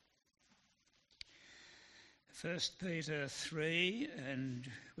1 Peter 3, and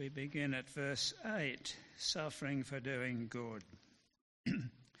we begin at verse 8, suffering for doing good.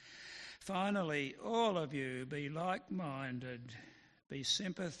 Finally, all of you be like-minded, be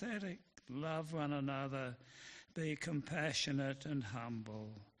sympathetic, love one another, be compassionate and humble.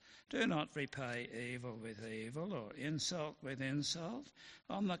 Do not repay evil with evil or insult with insult.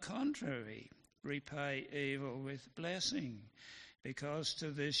 On the contrary, repay evil with blessing, because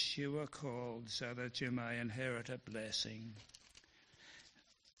to this you were called, so that you may inherit a blessing.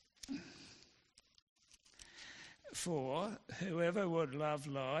 For whoever would love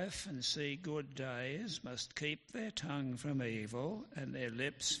life and see good days must keep their tongue from evil and their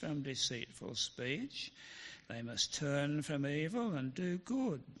lips from deceitful speech. They must turn from evil and do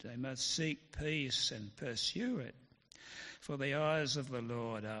good. They must seek peace and pursue it. For the eyes of the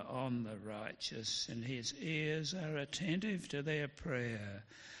Lord are on the righteous, and his ears are attentive to their prayer.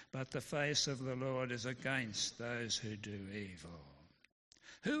 But the face of the Lord is against those who do evil.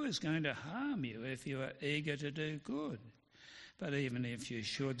 Who is going to harm you if you are eager to do good? But even if you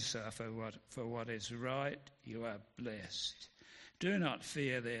should suffer for what is right, you are blessed. Do not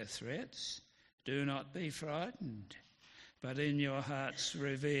fear their threats. Do not be frightened. But in your hearts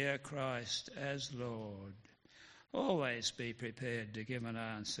revere Christ as Lord. Always be prepared to give an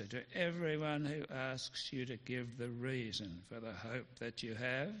answer to everyone who asks you to give the reason for the hope that you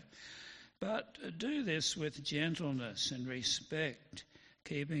have. But do this with gentleness and respect,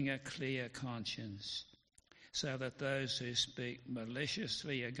 keeping a clear conscience, so that those who speak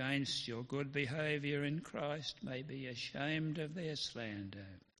maliciously against your good behaviour in Christ may be ashamed of their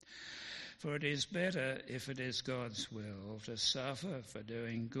slander. For it is better, if it is God's will, to suffer for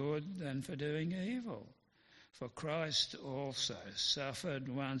doing good than for doing evil. For Christ also suffered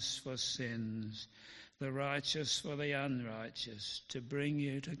once for sins, the righteous for the unrighteous, to bring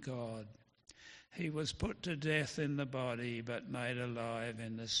you to God. He was put to death in the body, but made alive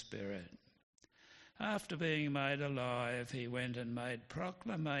in the spirit. After being made alive, he went and made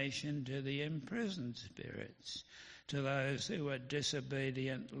proclamation to the imprisoned spirits, to those who were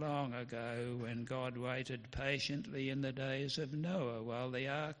disobedient long ago, when God waited patiently in the days of Noah while the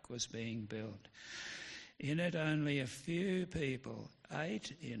ark was being built. In it only a few people,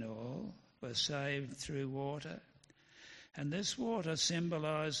 8 in all, were saved through water. And this water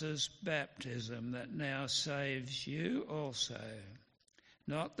symbolises baptism that now saves you also.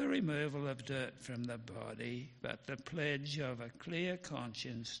 Not the removal of dirt from the body, but the pledge of a clear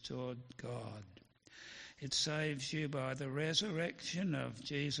conscience toward God. It saves you by the resurrection of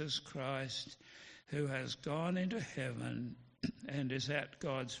Jesus Christ, who has gone into heaven and is at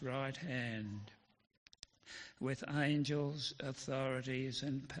God's right hand, with angels, authorities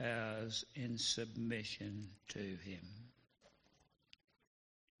and powers in submission to him.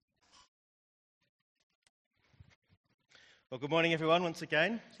 Well, good morning, everyone, once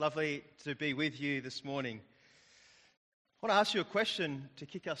again. It's lovely to be with you this morning. I want to ask you a question to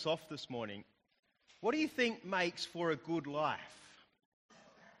kick us off this morning. What do you think makes for a good life?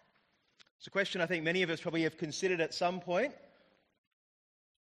 It's a question I think many of us probably have considered at some point.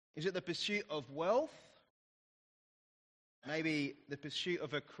 Is it the pursuit of wealth? Maybe the pursuit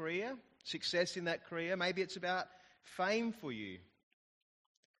of a career, success in that career. Maybe it's about fame for you.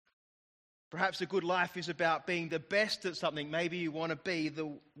 Perhaps a good life is about being the best at something. Maybe you want to be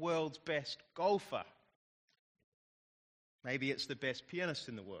the world's best golfer. Maybe it's the best pianist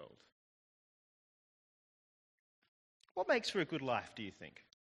in the world. What makes for a good life, do you think?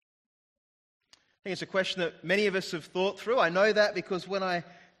 I think it's a question that many of us have thought through. I know that because when I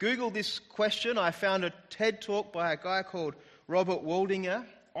Googled this question, I found a TED talk by a guy called Robert Waldinger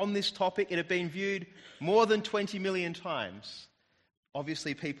on this topic. It had been viewed more than 20 million times.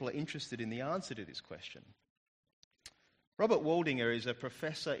 Obviously, people are interested in the answer to this question. Robert Waldinger is a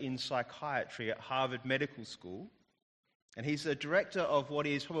professor in psychiatry at Harvard Medical School, and he's the director of what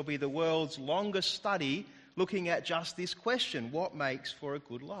is probably the world's longest study looking at just this question: what makes for a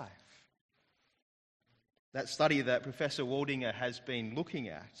good life? That study that Professor Waldinger has been looking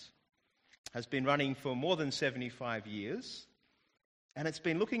at has been running for more than 75 years, and it's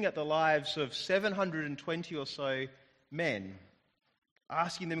been looking at the lives of 720 or so men,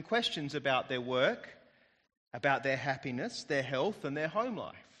 asking them questions about their work, about their happiness, their health, and their home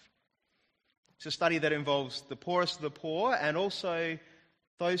life. It's a study that involves the poorest of the poor and also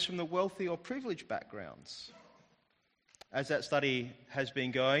those from the wealthy or privileged backgrounds. As that study has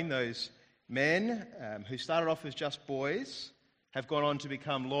been going, those men who started off as just boys have gone on to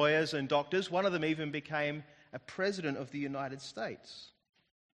become lawyers and doctors. One of them even became a president of the United States.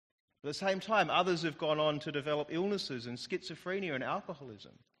 At the same time, others have gone on to develop illnesses and schizophrenia and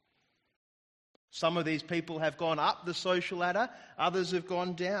alcoholism. Some of these people have gone up the social ladder, others have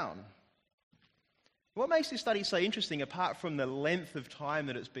gone down. What makes this study so interesting, apart from the length of time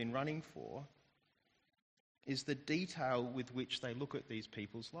that it's been running for, is the detail with which they look at these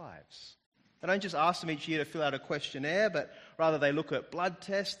people's lives. They don't just ask them each year to fill out a questionnaire, but rather they look at blood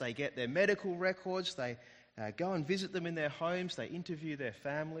tests, they get their medical records, they go and visit them in their homes, they interview their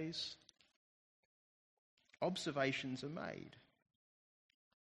families. Observations are made.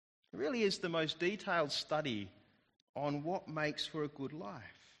 It really is the most detailed study on what makes for a good life.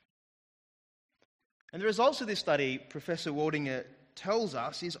 And the results of this study, Professor Waldinger tells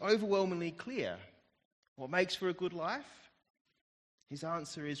us, is overwhelmingly clear. What makes for a good life? His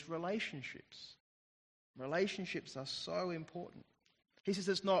answer is relationships. Relationships are so important. He says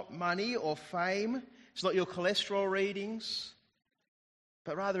it's not money or fame, it's not your cholesterol readings,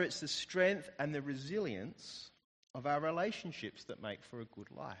 but rather it's the strength and the resilience of our relationships that make for a good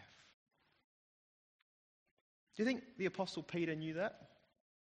life. Do you think the Apostle Peter knew that?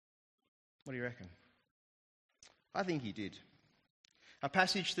 What do you reckon? I think he did. Our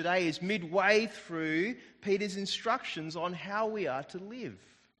passage today is midway through Peter's instructions on how we are to live.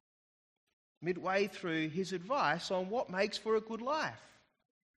 Midway through his advice on what makes for a good life.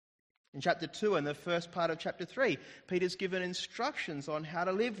 In chapter 2 and the first part of chapter 3, Peter's given instructions on how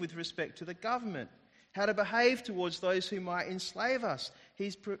to live with respect to the government, how to behave towards those who might enslave us.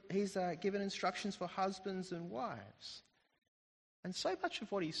 He's given instructions for husbands and wives. And so much of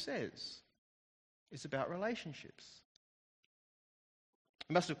what he says is about relationships.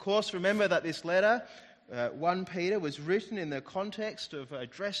 You must, of course, remember that this letter, 1 Peter, was written in the context of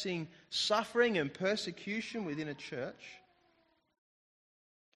addressing suffering and persecution within a church.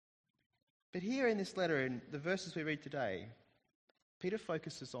 But here in this letter, in the verses we read today, Peter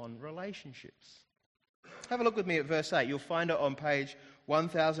focuses on relationships. Have a look with me at verse 8. You'll find it on page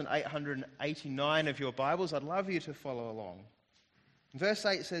 1889 of your Bibles. I'd love you to follow along. Verse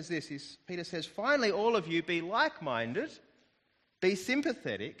 8 says this, Peter says, "Finally, all of you be like-minded, be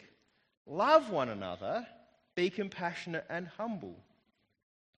sympathetic, love one another, be compassionate and humble."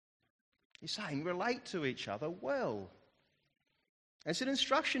 He's saying relate to each other well. It's an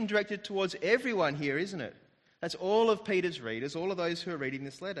instruction directed towards everyone here, isn't it? That's all of Peter's readers, all of those who are reading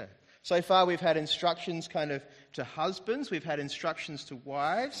this letter. So far we've had instructions kind of to husbands, we've had instructions to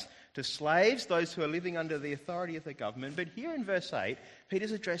wives, to slaves, those who are living under the authority of the government. But here in verse 8,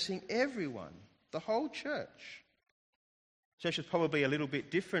 Peter's addressing everyone, the whole church. Church was probably a little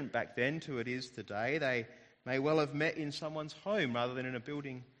bit different back then to it is today. They may well have met in someone's home rather than in a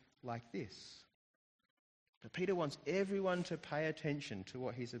building like this. But Peter wants everyone to pay attention to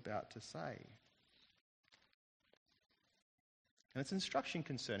what he's about to say. And it's instruction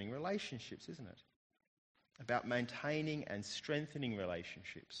concerning relationships, isn't it? About maintaining and strengthening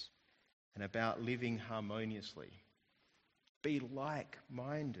relationships and about living harmoniously. Be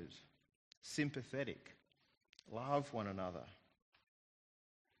like-minded, sympathetic, love one another.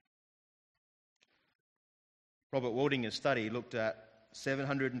 Robert Waldinger's study looked at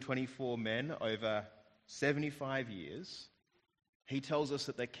 724 men over 75 years. He tells us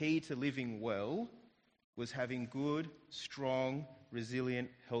that the key to living well was having good, strong,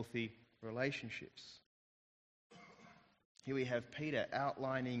 resilient, healthy relationships. Here we have Peter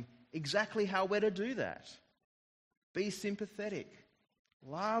outlining exactly how we're to do that. Be sympathetic,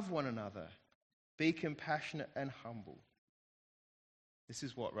 love one another, be compassionate and humble. This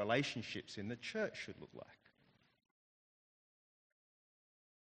is what relationships in the church should look like.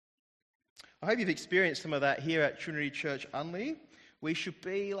 I hope you've experienced some of that here at Trinity Church Unley. We should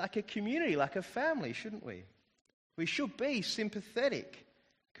be like a community, like a family, shouldn't we? We should be sympathetic,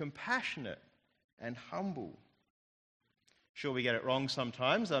 compassionate, and humble. Sure, we get it wrong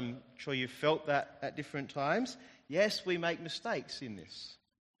sometimes. I'm sure you've felt that at different times. Yes, we make mistakes in this.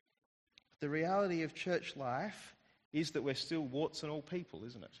 But the reality of church life is that we're still warts and all people,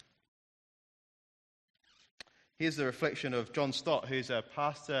 isn't it? Here's the reflection of John Stott, who's a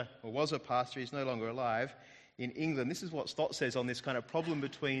pastor, or was a pastor, he's no longer alive, in England. This is what Stott says on this kind of problem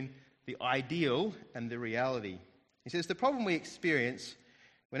between the ideal and the reality. He says, the problem we experience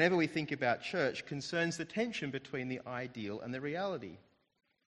whenever we think about church concerns the tension between the ideal and the reality.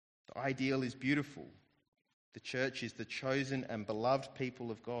 The ideal is beautiful. The church is the chosen and beloved people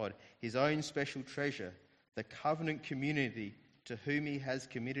of God, his own special treasure, the covenant community to whom he has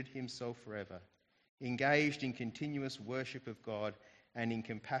committed himself forever, engaged in continuous worship of God and in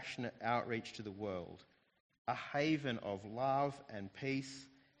compassionate outreach to the world, a haven of love and peace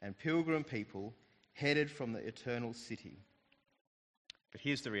and pilgrim people headed from the eternal city. But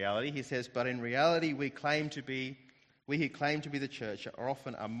here's the reality. He says, but in reality we who claim to be the church are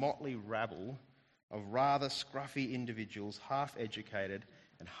often a motley rabble of rather scruffy individuals, half-educated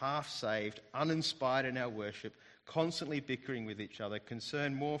and half-saved, uninspired in our worship, constantly bickering with each other,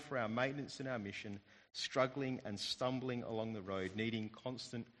 concerned more for our maintenance than our mission, struggling and stumbling along the road, needing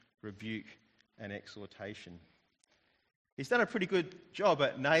constant rebuke and exhortation. He's done a pretty good job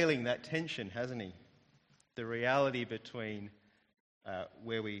at nailing that tension, hasn't he? The reality between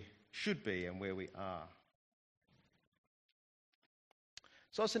where we should be and where we are.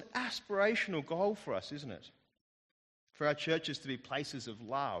 So it's an aspirational goal for us, isn't it? For our churches to be places of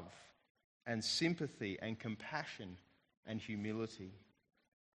love and sympathy and compassion and humility.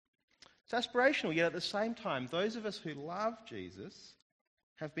 It's aspirational, yet at the same time, those of us who love Jesus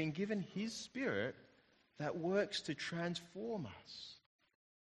have been given his Spirit that works to transform us.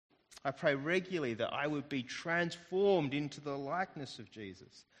 I pray regularly that I would be transformed into the likeness of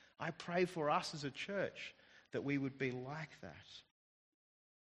Jesus. I pray for us as a church that we would be like that.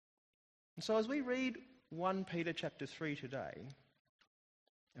 And so as we read 1 Peter chapter 3 today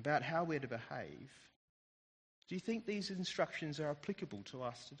about how we're to behave, do you think these instructions are applicable to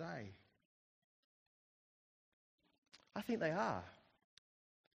us today? I think they are.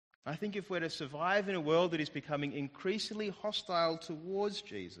 I think if we're to survive in a world that is becoming increasingly hostile towards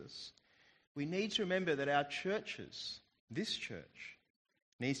Jesus, we need to remember that our churches, this church,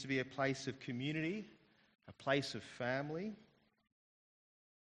 needs to be a place of community, a place of family,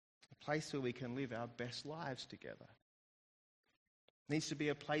 a place where we can live our best lives together. It needs to be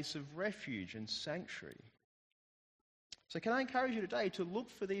a place of refuge and sanctuary. So can I encourage you today to look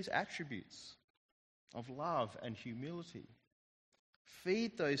for these attributes of love and humility?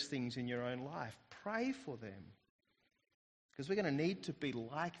 Feed those things in your own life. Pray for them. Because we're going to need to be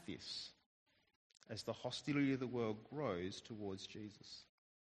like this as the hostility of the world grows towards Jesus.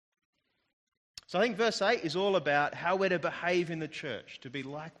 So I think verse 8 is all about how we're to behave in the church, to be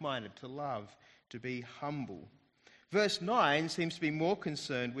like-minded, to love, to be humble. Verse 9 seems to be more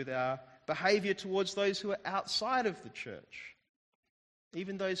concerned with our behaviour towards those who are outside of the church,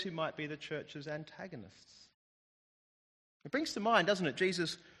 even those who might be the church's antagonists. It brings to mind, doesn't it,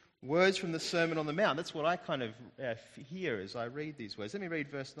 Jesus' words from the Sermon on the Mount. That's what I kind of hear as I read these words. Let me read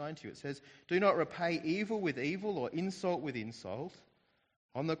verse 9 to you. It says, "Do not repay evil with evil or insult with insult.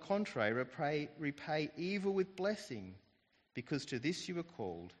 On the contrary, repay evil with blessing, because to this you were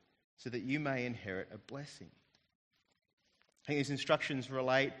called, so that you may inherit a blessing." I think these instructions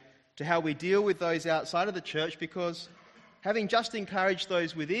relate to how we deal with those outside of the church, because having just encouraged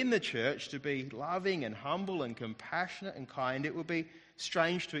those within the church to be loving and humble and compassionate and kind, it would be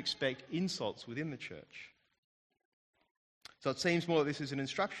strange to expect insults within the church. So it seems more that this is an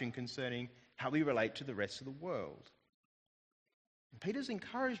instruction concerning how we relate to the rest of the world. And Peter's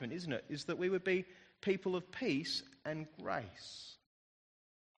encouragement, isn't it, is that we would be people of peace and grace.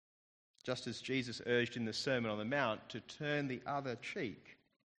 Just as Jesus urged in the Sermon on the Mount to turn the other cheek,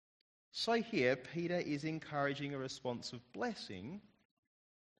 so here Peter is encouraging a response of blessing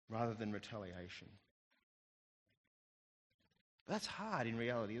rather than retaliation. That's hard in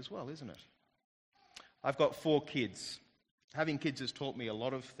reality as well, isn't it? I've got 4 kids. Having kids has taught me a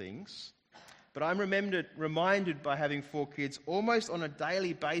lot of things, but I'm reminded by having 4 kids almost on a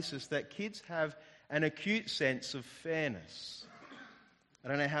daily basis that kids have an acute sense of fairness. I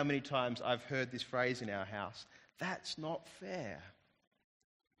don't know how many times I've heard this phrase in our house. That's not fair.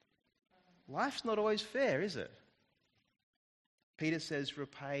 Life's not always fair, is it? Peter says,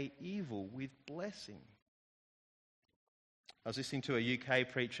 repay evil with blessing. I was listening to a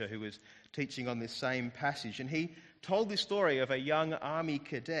UK preacher who was teaching on this same passage, and he told this story of a young army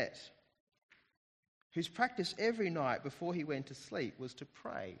cadet whose practice every night before he went to sleep was to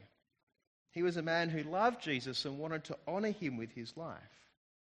pray. He was a man who loved Jesus and wanted to honour him with his life.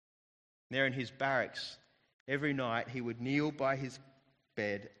 There in his barracks, every night he would kneel by his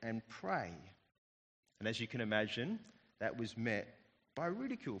bed and pray. And as you can imagine, that was met by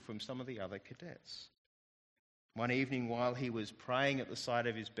ridicule from some of the other cadets. One evening while he was praying at the side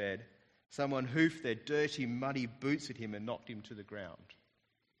of his bed, someone hoofed their dirty, muddy boots at him and knocked him to the ground.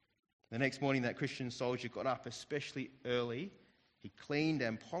 The next morning, that Christian soldier got up especially early. He cleaned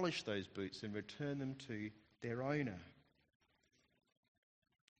and polished those boots and returned them to their owner.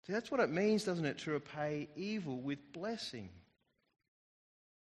 See, that's what it means, doesn't it, to repay evil with blessing.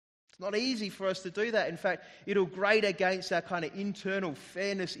 It's not easy for us to do that. In fact, it'll grate against our kind of internal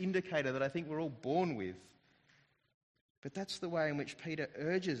fairness indicator that I think we're all born with. But that's the way in which Peter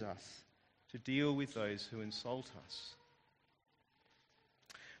urges us to deal with those who insult us.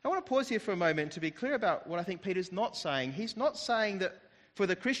 I want to pause here for a moment to be clear about what I think Peter's not saying. He's not saying that for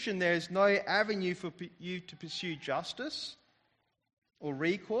the Christian there is no avenue for you to pursue justice or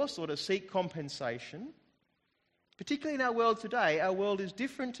recourse or to seek compensation. Particularly in our world today, our world is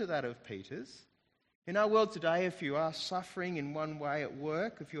different to that of Peter's. In our world today, if you are suffering in one way at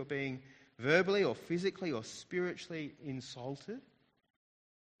work, if you're being verbally or physically or spiritually insulted,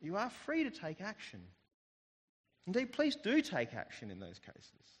 you are free to take action. Indeed, please do take action in those cases.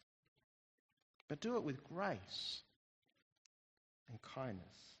 But do it with grace and kindness.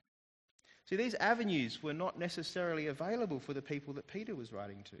 See, these avenues were not necessarily available for the people that Peter was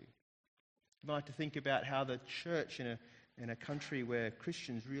writing to. You might like to think about how the church in a country where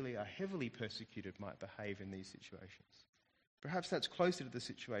Christians really are heavily persecuted might behave in these situations. Perhaps that's closer to the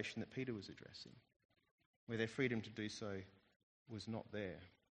situation that Peter was addressing, where their freedom to do so was not there.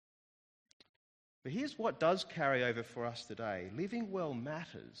 But here's what does carry over for us today. Living well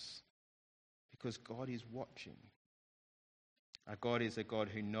matters because God is watching. Our God is a God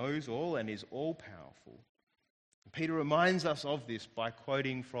who knows all and is all-powerful. And Peter reminds us of this by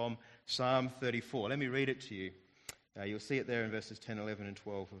quoting from Psalm 34. Let me read it to you. You'll see it there in verses 10, 11 and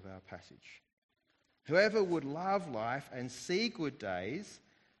 12 of our passage. Whoever would love life and see good days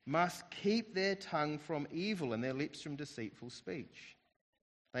must keep their tongue from evil and their lips from deceitful speech.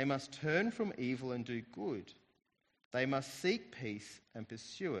 They must turn from evil and do good. They must seek peace and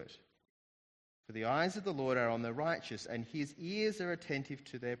pursue it. For the eyes of the Lord are on the righteous, and his ears are attentive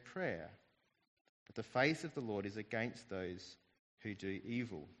to their prayer. But the face of the Lord is against those who do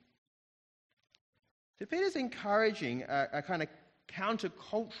evil. So Peter's encouraging a kind of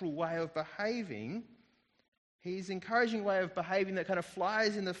countercultural way of behaving. He's encouraging a way of behaving that kind of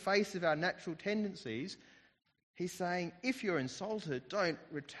flies in the face of our natural tendencies. He's saying, if you're insulted, don't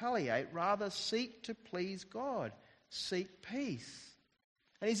retaliate. Rather, seek to please God. Seek peace.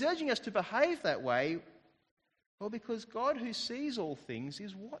 And he's urging us to behave that way, well, because God who sees all things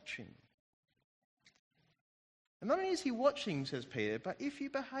is watching. And not only is he watching, says Peter, but if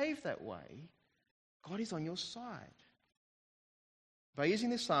you behave that way, God is on your side. By using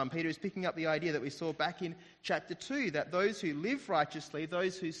this psalm, Peter is picking up the idea that we saw back in chapter 2, that those who live righteously,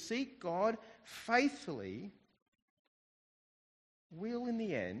 those who seek God faithfully, will in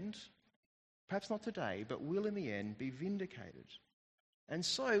the end, perhaps not today, but will in the end be vindicated. And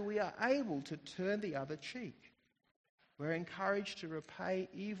so we are able to turn the other cheek. We're encouraged to repay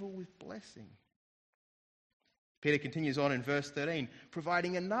evil with blessing. Peter continues on in verse 13,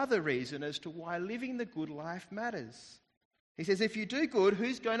 providing another reason as to why living the good life matters. He says, if you do good,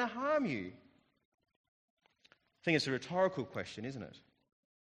 who's going to harm you? I think it's a rhetorical question, isn't it?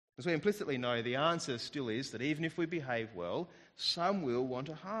 As we implicitly know, the answer still is that even if we behave well, some will want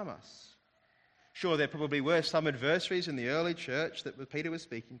to harm us. Sure, there probably were some adversaries in the early church that Peter was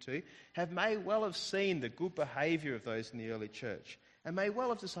speaking to, may well have seen the good behaviour of those in the early church, and may well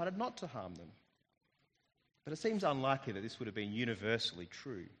have decided not to harm them. But it seems unlikely that this would have been universally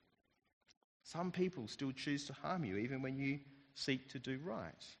true. Some people still choose to harm you, even when you seek to do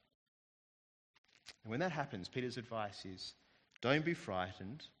right. And when that happens, Peter's advice is, don't be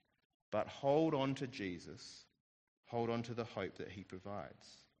frightened, but hold on to Jesus. Hold on to the hope that he provides.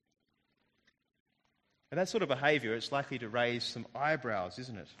 And that sort of behaviour, it's likely to raise some eyebrows,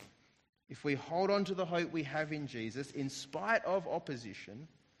 isn't it? If we hold on to the hope we have in Jesus, in spite of opposition,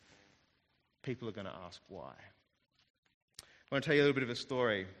 people are going to ask why. I want to tell you a little bit of a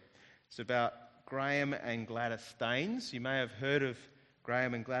story. It's about Graham and Gladys Staines. You may have heard of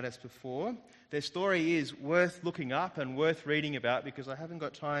Graham and Gladys before. Their story is worth looking up and worth reading about because I haven't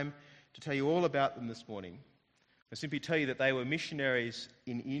got time to tell you all about them this morning. I'll simply tell you that they were missionaries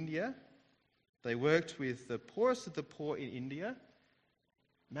in India. They worked with the poorest of the poor in India,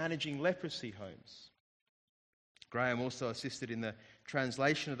 managing leprosy homes. Graham also assisted in the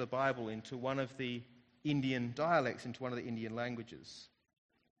translation of the Bible into one of the Indian dialects, into one of the Indian languages.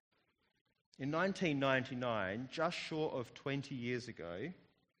 In 1999, just short of 20 years ago,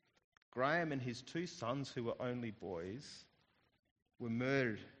 Graham and his two sons, who were only boys, were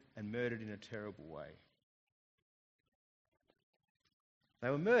murdered in a terrible way. They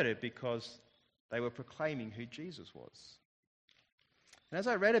were murdered because they were proclaiming who Jesus was. And as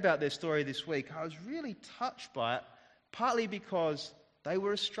I read about their story this week, I was really touched by it, partly because they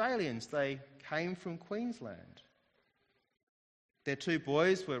were Australians. They came from Queensland. Their two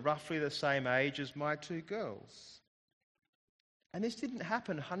boys were roughly the same age as my two girls. And this didn't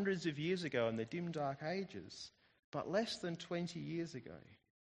happen hundreds of years ago in the dim, dark ages, but less than 20 years ago.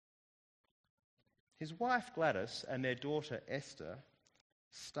 His wife Gladys and their daughter Esther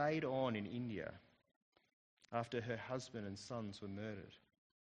stayed on in India after her husband and sons were murdered.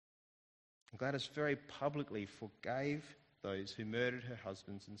 And Gladys very publicly forgave those who murdered her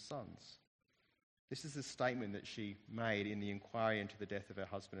husbands and sons. This is the statement that she made in the inquiry into the death of her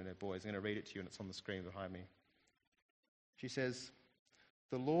husband and her boys. I'm going to read it to you, and it's on the screen behind me. She says,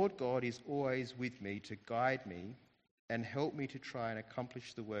 "The Lord God is always with me to guide me and help me to try and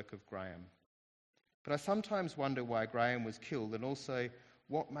accomplish the work of Graham. But I sometimes wonder why Graham was killed, and also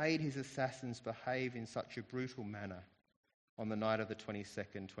what made his assassins behave in such a brutal manner on the night of the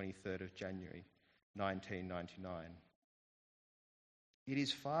 22nd, 23rd of January, 1999. It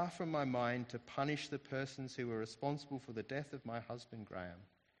is far from my mind to punish the persons who were responsible for the death of my husband Graham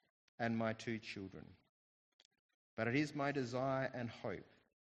and my 2 children. But it is my desire and hope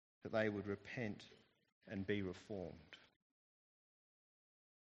that they would repent and be reformed."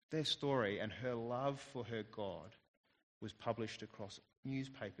 Their story and her love for her God was published across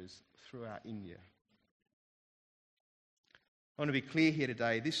newspapers throughout India. I want to be clear here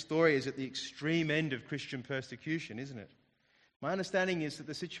today. This story is at the extreme end of Christian persecution, isn't it? My understanding is that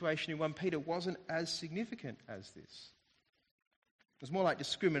the situation in 1 Peter wasn't as significant as this. It was more like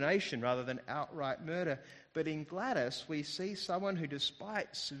discrimination rather than outright murder. But in Gladys, we see someone who,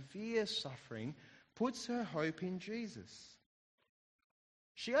 despite severe suffering, puts her hope in Jesus.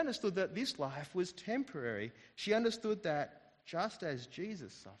 She understood that this life was temporary. She understood that just as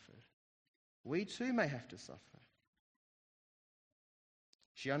Jesus suffered, we too may have to suffer.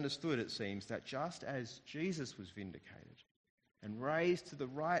 She understood, it seems, that just as Jesus was vindicated and raised to the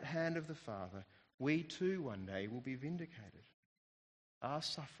right hand of the Father, we too one day will be vindicated. Our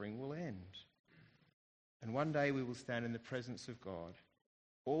suffering will end. And one day we will stand in the presence of God,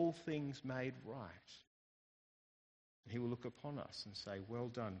 all things made right. And he will look upon us and say, "Well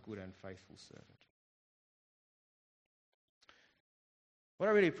done, good and faithful servant." What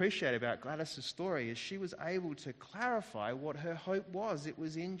I really appreciate about Gladys' story is she was able to clarify what her hope was. It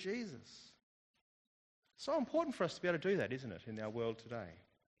was in Jesus. So important for us to be able to do that, isn't it, in our world today?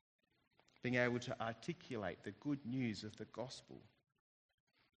 Being able to articulate the good news of the gospel.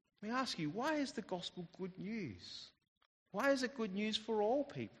 Let me ask you, why is the gospel good news? Why is it good news for all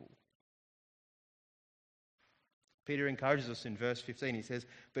people? Peter encourages us in verse 15. He says,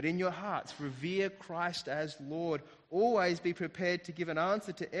 "But in your hearts revere Christ as Lord. Always be prepared to give an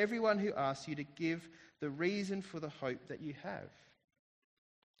answer to everyone who asks you to give the reason for the hope that you have."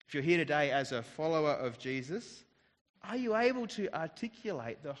 If you're here today as a follower of Jesus, are you able to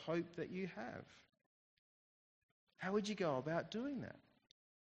articulate the hope that you have? How would you go about doing that?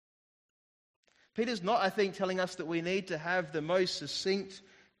 Peter's not, I think, telling us that we need to have the most succinct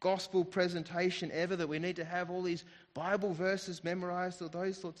gospel presentation ever, that we need to have all these Bible verses memorized or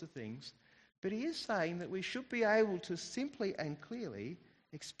those sorts of things. But he is saying that we should be able to simply and clearly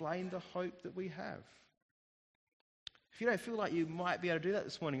explain the hope that we have. If you don't feel like you might be able to do that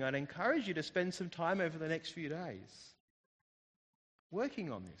this morning, I'd encourage you to spend some time over the next few days working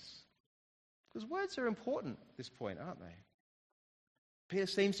on this. Because words are important at this point, aren't they? Peter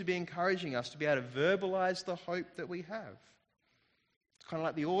seems to be encouraging us to be able to verbalize the hope that we have. It's kind of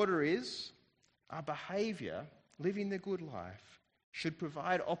like the order is, our behaviour, living the good life, should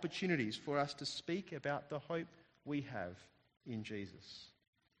provide opportunities for us to speak about the hope we have in Jesus.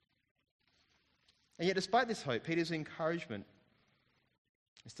 And yet, despite this hope, Peter's encouragement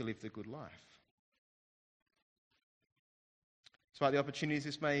is to live the good life. Despite the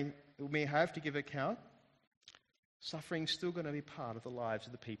opportunities we may have to give account, suffering's still going to be part of the lives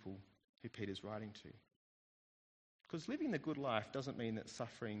of the people who Peter's writing to. Because living the good life doesn't mean that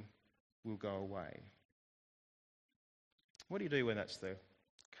suffering will go away. What do you do when that's the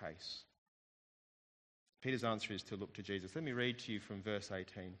case? Peter's answer is to look to Jesus. Let me read to you from verse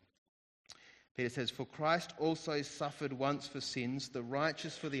 18. Peter says, "For Christ also suffered once for sins, the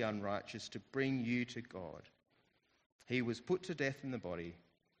righteous for the unrighteous, to bring you to God. He was put to death in the body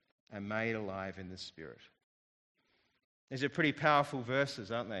and made alive in the spirit." These are pretty powerful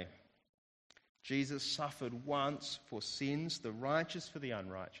verses, aren't they? Jesus suffered once for sins, the righteous for the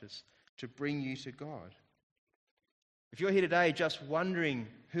unrighteous, to bring you to God. If you're here today just wondering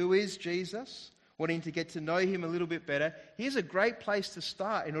who is Jesus, wanting to get to know him a little bit better, here's a great place to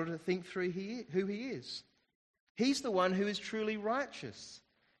start in order to think through who he is. He's the one who is truly righteous.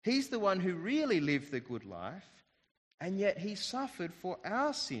 He's the one who really lived the good life, and yet he suffered for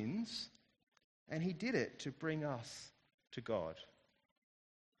our sins, and he did it to bring us to God.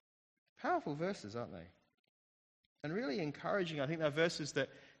 Powerful verses, aren't they? And really encouraging. I think they're verses that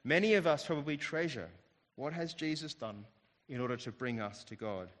many of us probably treasure. What has Jesus done in order to bring us to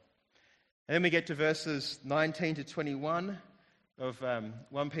God? And then we get to verses 19 to 21 of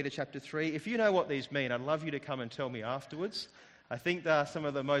 1 Peter chapter 3. If you know what these mean, I'd love you to come and tell me afterwards. I think they are some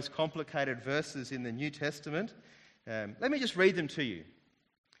of the most complicated verses in the New Testament. Let me just read them to you.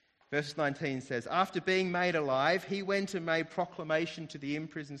 Verse 19 says, "After being made alive, he went and made proclamation to the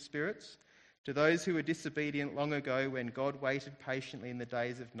imprisoned spirits, to those who were disobedient long ago when God waited patiently in the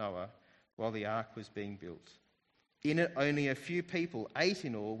days of Noah while the ark was being built. In it, only a few people, 8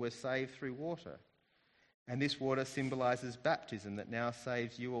 in all, were saved through water. And this water symbolizes baptism that now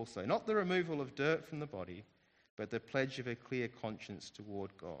saves you also. Not the removal of dirt from the body, but the pledge of a clear conscience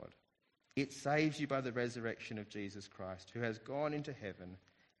toward God. It saves you by the resurrection of Jesus Christ, who has gone into heaven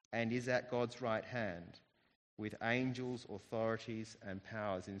and is at God's right hand, with angels, authorities, and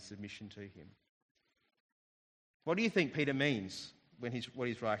powers in submission to him." What do you think Peter means when what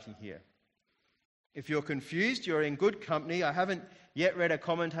he's writing here? If you're confused, you're in good company. I haven't yet read a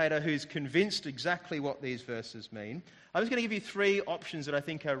commentator who's convinced exactly what these verses mean. I'm just going to give you 3 options that I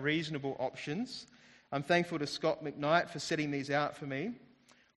think are reasonable options. I'm thankful to Scott McKnight for setting these out for me.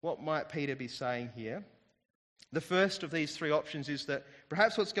 What might Peter be saying here? The first of these 3 options is that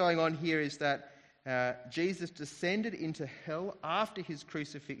perhaps what's going on here is that Jesus descended into hell after his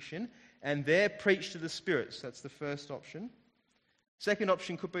crucifixion and there preached to the spirits. That's the first option. Second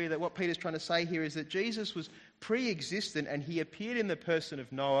option could be that what Peter's trying to say here is that Jesus was pre-existent and he appeared in the person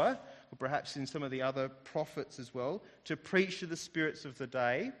of Noah, or perhaps in some of the other prophets as well, to preach to the spirits of the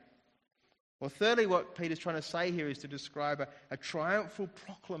day. Or thirdly, what Peter's trying to say here is to describe a triumphal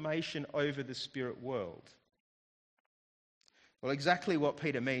proclamation over the spirit world. Well, exactly what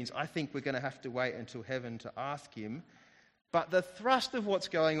Peter means, I think we're going to have to wait until heaven to ask him. But the thrust of what's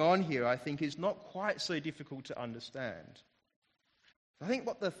going on here, I think, is not quite so difficult to understand. I think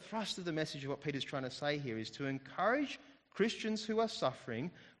what the thrust of the message of what Peter's trying to say here is to encourage Christians who are suffering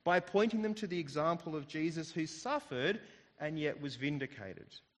by pointing them to the example of Jesus, who suffered and yet was vindicated.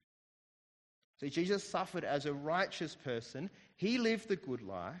 See, Jesus suffered as a righteous person. He lived the good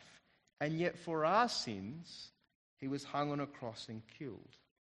life, and yet for our sins, he was hung on a cross and killed.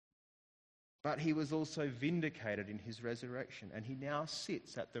 But he was also vindicated in his resurrection, and he now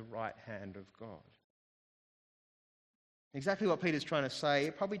sits at the right hand of God. Exactly what Peter's trying to say,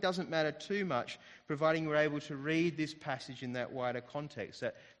 it probably doesn't matter too much, providing we're able to read this passage in that wider context,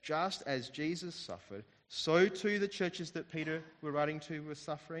 that just as Jesus suffered, so too the churches that Peter were writing to were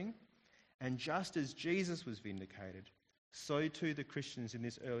suffering, and just as Jesus was vindicated, so too the Christians in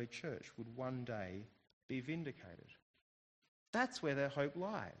this early church would one day be vindicated. That's where their hope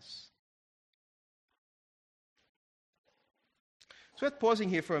lies. It's worth pausing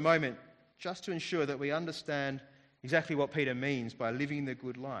here for a moment just to ensure that we understand exactly what Peter means by living the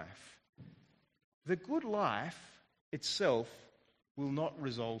good life. The good life itself will not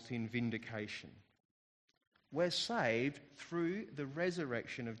result in vindication. We're saved through the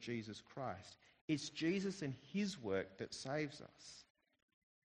resurrection of Jesus Christ. It's Jesus and his work that saves us.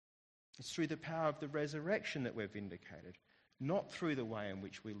 It's through the power of the resurrection that we're vindicated, not through the way in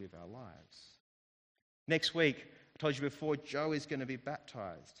which we live our lives. Next week, I told you before, Joe is going to be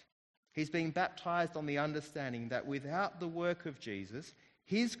baptized. He's being baptized on the understanding that without the work of Jesus,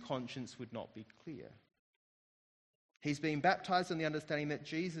 his conscience would not be clear. He's being baptized on the understanding that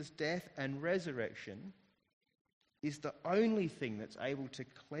Jesus' death and resurrection is the only thing that's able to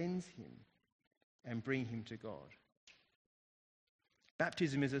cleanse him and bring him to God.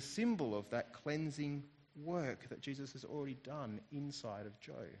 Baptism is a symbol of that cleansing work that Jesus has already done inside of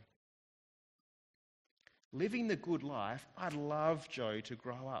Joe. Living the good life, I'd love Joe to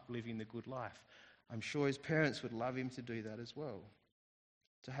grow up living the good life. I'm sure his parents would love him to do that as well.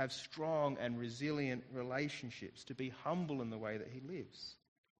 To have strong and resilient relationships, to be humble in the way that he lives.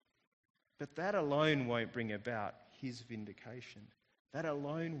 But that alone won't bring about his vindication. That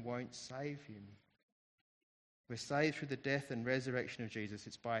alone won't save him. We're saved through the death and resurrection of Jesus.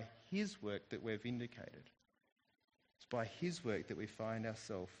 It's by his work that we're vindicated. It's by his work that we find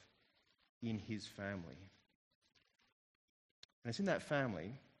ourselves in his family. And it's in that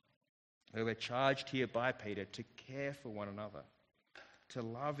family where we're charged here by Peter to care for one another, to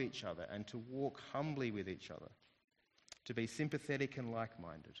love each other and to walk humbly with each other, to be sympathetic and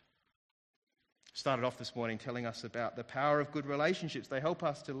like-minded. Started off this morning telling us about the power of good relationships. They help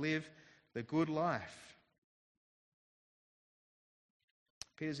us to live the good life.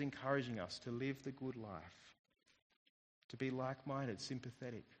 Peter's encouraging us to live the good life, to be like-minded,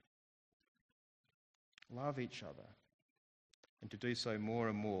 sympathetic, love each other, and to do so more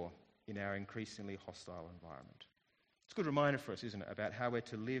and more in our increasingly hostile environment. It's a good reminder for us, isn't it, about how we're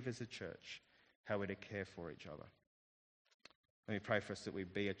to live as a church, how we're to care for each other. Let me pray for us that we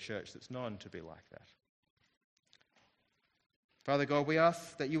be a church that's known to be like that. Father God, we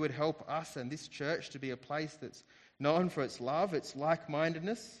ask that you would help us and this church to be a place that's known for its love, its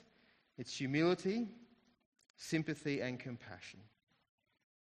like-mindedness, its humility, sympathy and compassion.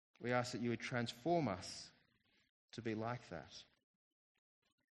 We ask that you would transform us to be like that.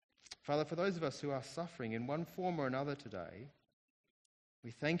 Father, for those of us who are suffering in one form or another today,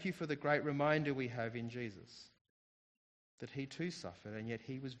 we thank you for the great reminder we have in Jesus, that he too suffered and yet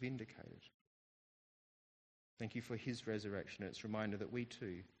he was vindicated. Thank you for his resurrection and its reminder that we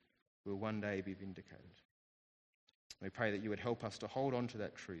too will one day be vindicated. We pray that you would help us to hold on to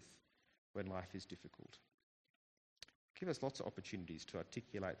that truth when life is difficult. Give us lots of opportunities to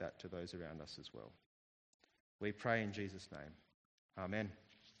articulate that to those around us as well. We pray in Jesus' name. Amen.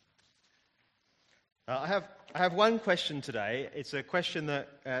 I have one question today. It's a question that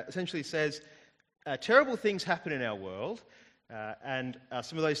essentially says, terrible things happen in our world, and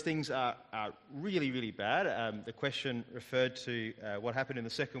some of those things are really, really bad. The question referred to what happened in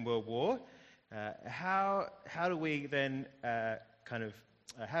the Second World War. How do we then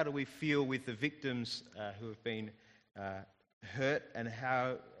how do we feel with the victims who have been hurt, and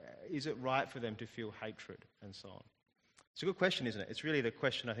how is it right for them to feel hatred and so on? It's a good question, isn't it? It's really the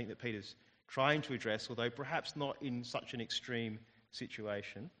question I think that Peter's trying to address, although perhaps not in such an extreme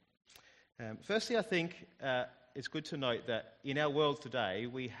situation. Firstly, I think it's good to note that in our world today,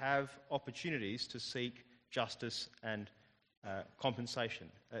 we have opportunities to seek justice and compensation.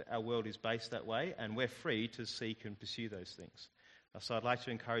 Our world is based that way, and we're free to seek and pursue those things. So I'd like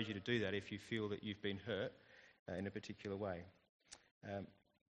to encourage you to do that if you feel that you've been hurt in a particular way.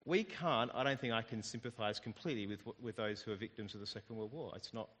 I don't think I can sympathise completely with those who are victims of the Second World War.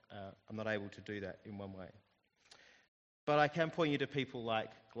 I'm not able to do that in one way. But I can point you to people like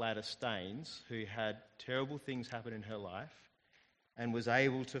Gladys Staines, who had terrible things happen in her life and was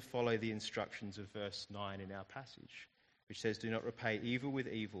able to follow the instructions of verse 9 in our passage, which says, "Do not repay evil with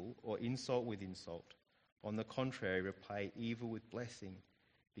evil or insult with insult. On the contrary, repay evil with blessing,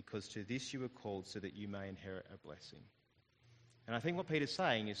 because to this you were called so that you may inherit a blessing." And I think what Peter's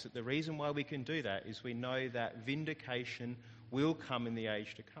saying is that the reason why we can do that is we know that vindication will come in the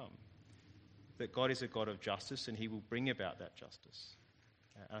age to come. That God is a God of justice and he will bring about that justice.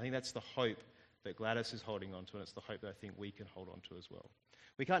 And I think that's the hope that Gladys is holding on to, and it's the hope that I think we can hold on to as well.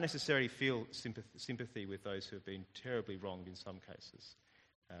 We can't necessarily feel sympathy with those who have been terribly wronged in some cases,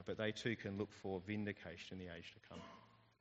 but they too can look for vindication in the age to come.